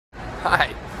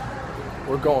Hi.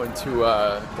 We're going to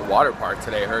the water park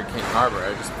today, Hurricane Harbor.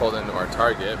 I just pulled into our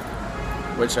Target,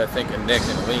 which I think of Nick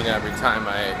and Lean every time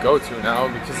I go to now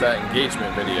because of that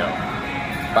engagement video.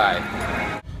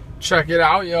 Bye. Check it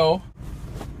out, yo.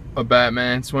 A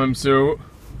Batman swimsuit.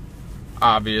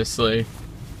 Obviously.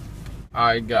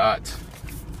 I got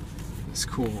this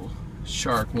cool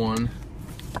shark one.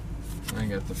 I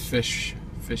got the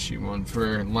fishy one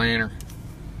for Lanner.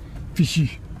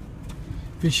 Fishy.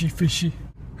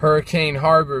 Hurricane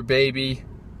Harbor, baby.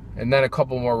 And then a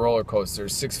couple more roller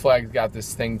coasters. Six Flags got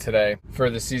this thing today for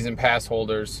the season pass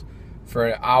holders for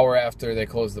an hour after they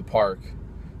close the park.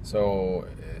 So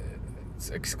it's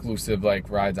exclusive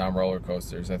like rides on roller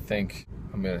coasters. I think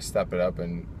I'm gonna step it up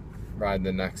and ride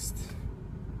the next,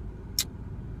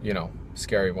 you know,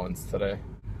 scary ones today.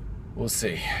 We'll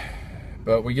see.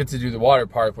 But we get to do the water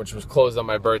park, which was closed on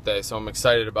my birthday, so I'm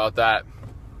excited about that.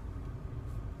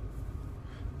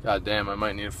 God damn, I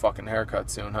might need a fucking haircut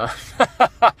soon, huh?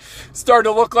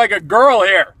 Starting to look like a girl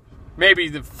here.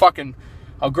 Maybe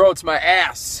I'll grow it to my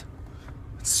ass.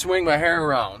 Swing my hair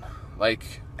around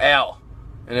like Al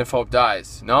and If Hope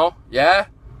Dies. No? Yeah?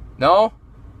 No?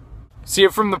 See you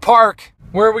from the park.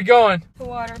 Where are we going? The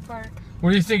water park.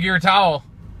 What do you think of your towel?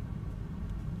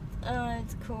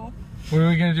 It's cool. What are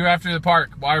we gonna do after the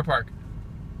park? Water park.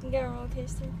 You got a roller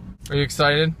coaster. Are you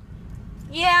excited?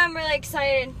 Yeah, I'm really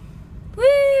excited.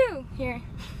 Woo! Here.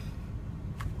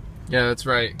 Yeah, that's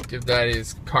right. Give Daddy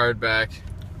his card back.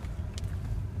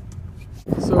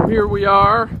 So here we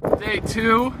are, day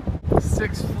 2,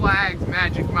 Six Flags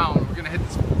Magic Mountain. We're gonna hit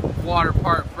this water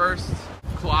park first.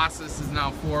 Colossus is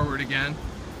now forward again.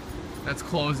 That's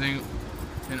closing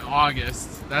in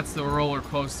August. That's the roller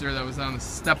coaster that was on the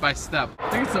step-by-step. I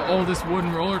think it's the oldest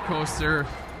wooden roller coaster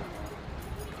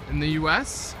in the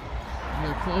US.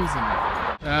 They're closing it.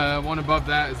 One above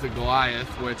that is the Goliath,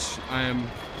 which I am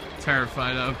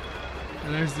terrified of.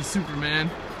 And there's the Superman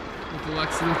with the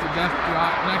Lex Luthor death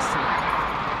drop next to it.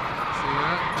 See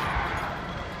that?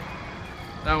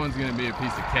 That one's gonna be a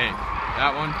piece of cake.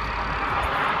 That one,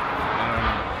 I don't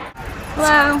know.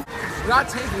 Hello. We're not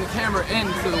taking the camera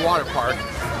into the water park,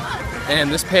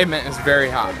 and this pavement is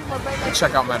very hot.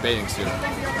 Check out my bathing suit.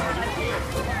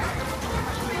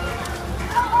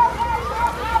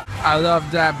 I love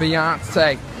that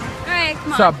Beyonce. Alright, come on.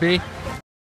 What's up, B?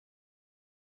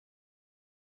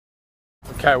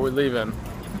 Okay, we're leaving.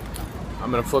 I'm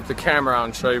gonna flip the camera out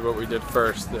and show you what we did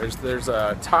first. There's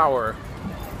a tower.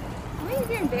 What are you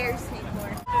gonna embarrass me for?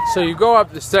 So you go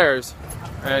up the stairs,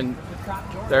 and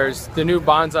there's the new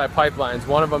bonsai pipelines.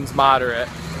 One of them's moderate,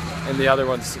 and the other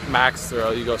one's max throw.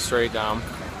 You go straight down.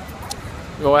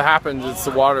 Well, what happens is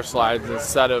the water slides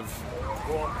instead of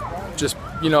just,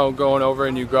 you know, going over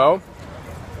and you go,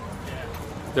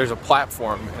 there's a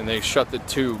platform and they shut the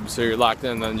tube so you're locked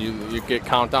in, then you get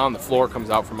countdown, the floor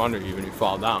comes out from under you and you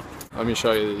fall down. Let me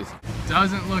show you these.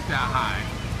 Doesn't look that high,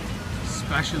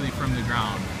 especially from the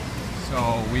ground.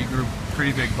 So we grew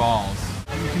pretty big balls.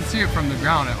 You can see it from the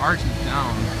ground, it arches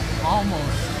down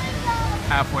almost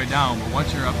halfway down, but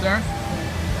once you're up there,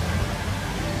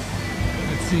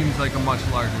 it seems like a much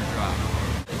larger drop.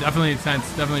 Definitely intense,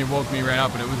 definitely woke me right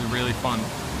up, but it was really fun.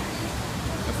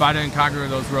 If I didn't conquer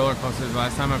those roller coasters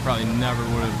last time, I probably never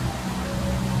would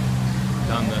have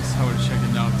done this. I would have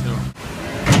chickened out too.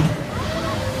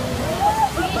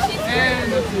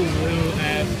 And that's a little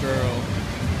ass girl.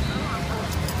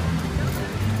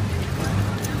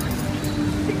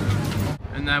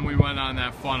 And then we went on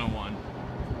that funnel one,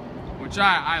 which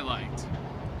I liked.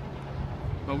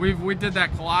 But we did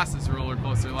that Colossus roller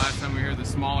coaster last time. We were the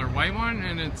smaller white one,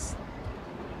 and it's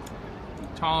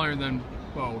taller than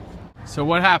both. So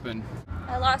what happened?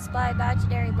 I lost my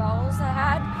imaginary balls I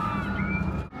had.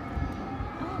 I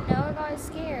don't know, I got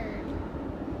scared.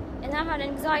 And I had an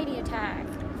anxiety attack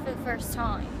for the first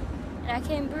time. And I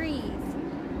couldn't breathe.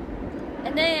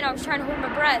 And then I was trying to hold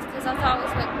my breath because I thought I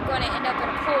was going to end up in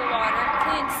a pool of water. I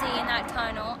couldn't see in that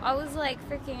tunnel. I was like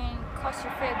freaking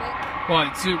claustrophobic.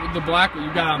 Well, so the black,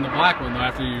 you got on the black one though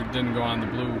after you didn't go on the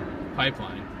blue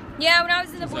pipeline. Yeah, when I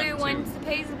was in the blue one,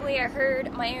 supposedly I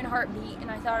heard my own heartbeat and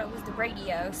I thought it was the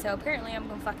radio, so apparently I'm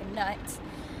going fucking nuts.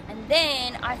 And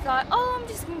then I thought, oh, I'm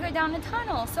just gonna go down the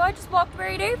tunnel. So I just walked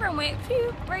right over and went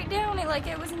phew, right down it like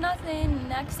it was nothing.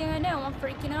 Next thing I know, I'm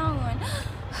freaking out going,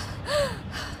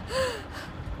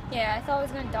 yeah, I thought I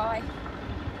was gonna die.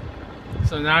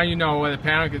 So now you know what a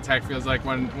panic attack feels like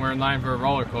when we're in line for a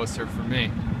roller coaster for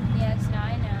me. Yes, now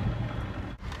I know.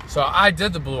 So I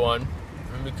did the blue one,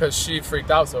 and because she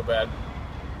freaked out so bad,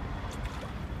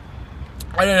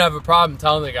 I didn't have a problem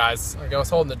telling the guys. Like, I was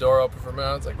holding the door open for a minute.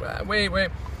 I was like,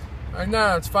 wait.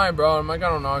 No, it's fine, bro. I'm like, I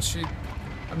don't know.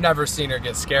 I've never seen her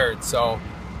get scared, so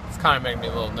it's kind of making me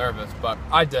a little nervous. But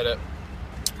I did it.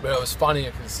 But it was funny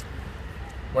because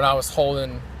when I was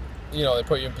holding, you know, they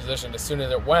put you in position. As soon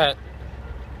as it went,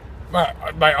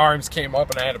 my arms came up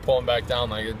and I had to pull them back down.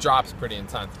 Like, it drops pretty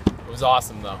intense. It was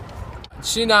awesome, though.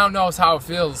 She now knows how it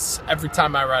feels every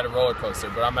time I ride a roller coaster.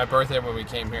 But on my birthday when we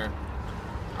came here,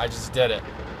 I just did it.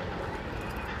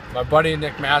 My buddy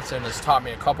Nick Matson has taught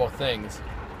me a couple of things.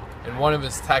 And one of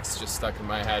his texts just stuck in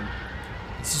my head.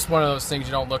 It's just one of those things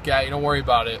you don't look at, you don't worry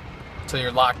about it until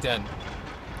you're locked in.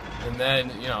 And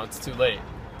then, you know, it's too late.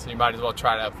 So you might as well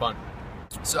try to have fun.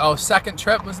 So second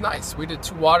trip was nice. We did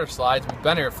 2 water slides. We've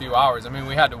been here a few hours. I mean,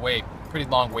 we had to wait pretty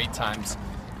long wait times,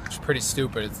 which is pretty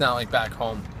stupid. It's not like back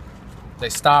home. They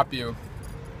stop you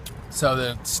so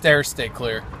the stairs stay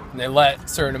clear. And they let a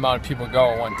certain amount of people go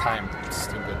at one time. It's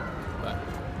stupid, but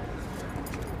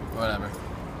whatever.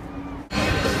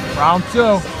 Round 2.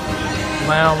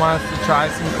 Lana wants to try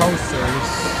some coasters.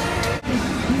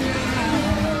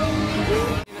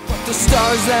 The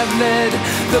stars have lit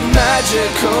the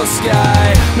magical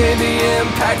sky, maybe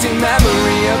impacting that